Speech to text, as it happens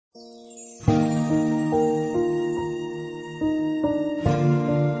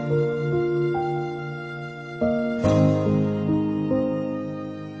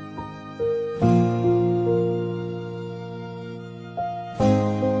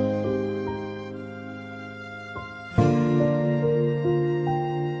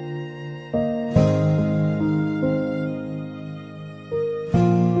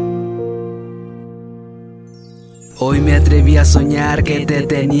Hoy me atreví a soñar que te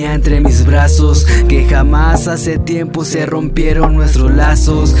tenía entre mis brazos, que jamás hace tiempo se rompieron nuestros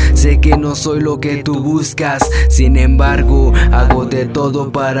lazos. Sé que no soy lo que tú buscas, sin embargo hago de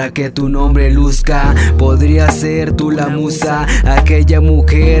todo para que tu nombre luzca. Podría ser tú la musa, aquella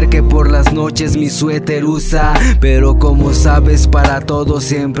mujer que por las noches mi suéter usa. Pero como sabes, para todo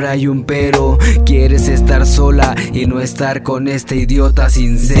siempre hay un pero. Quieres estar sola y no estar con este idiota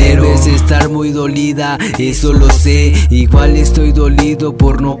sincero. Debes estar muy dolida, eso lo sé. Igual estoy dolido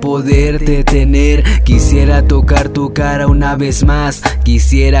por no poderte tener. Quisiera tocar tu cara una vez más,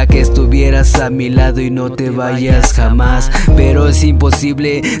 quisiera que estuvieras a mi lado y no te vayas jamás. Pero es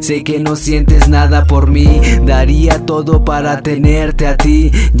imposible, sé que no sientes nada por mí. Daría todo para tenerte a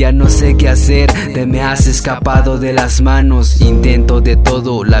ti. Ya no sé qué hacer, te me has escapado de las manos. Intento de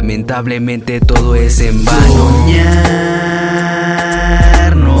todo, lamentablemente todo es en vano. Soñar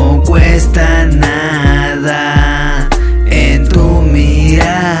no cuesta nada, en tu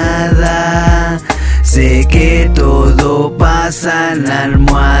mirada sé que todo pasa en la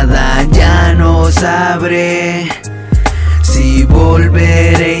almohada. Ya no sabré si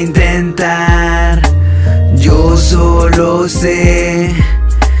volveré a intentar, yo solo sé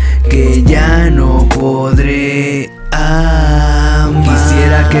que ya no podré amar.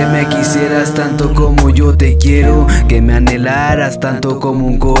 Quisiera que me quisieras tanto como yo te quiero, que me anhelaras tanto como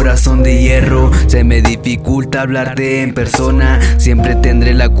un corazón de hierro. Se me dificulta hablarte en persona, siempre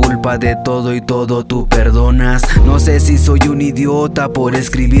tendré la culpa de todo y todo tú perdonas. No sé si soy un idiota por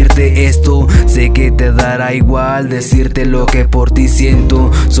escribirte esto, sé que te dará igual decirte lo que por ti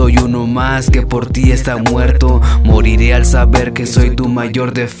siento. Soy uno más que por ti está muerto, moriré al saber que soy tu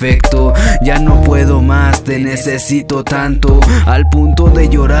mayor defecto. Ya no puedo más, te necesito tanto, al punto de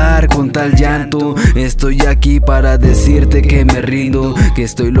llorar con tal llanto. Estoy aquí para decirte que me rindo, que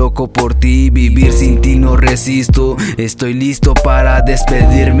estoy loco por ti, vivir sin ti no resisto. Estoy listo para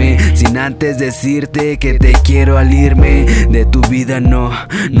despedirme, sin antes decirte que te quiero al irme. De tu vida no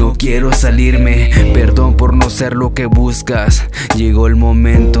quiero salirme. Perdón por no ser lo que buscas, llegó el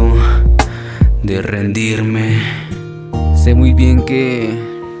momento de rendirme. Sé muy bien que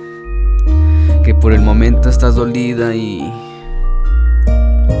por el momento estás dolida y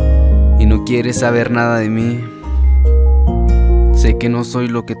no quieres saber nada de mí. Sé que no soy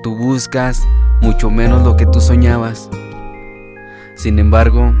lo que tú buscas, mucho menos lo que tú soñabas. Sin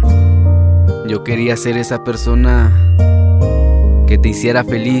embargo, yo quería ser esa persona que te hiciera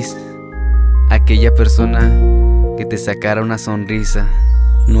feliz, aquella persona que te sacara una sonrisa.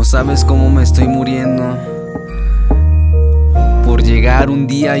 No sabes cómo me estoy muriendo por llegar un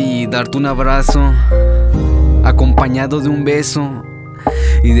día y darte un abrazo acompañado de un beso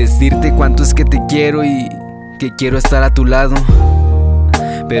y decirte cuánto es que te quiero y que quiero estar a tu lado.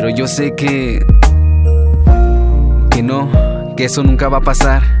 Pero yo sé que eso nunca va a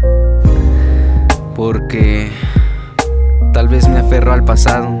pasar, porque tal vez me aferro al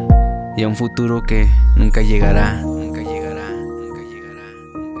pasado y a un futuro que nunca llegará.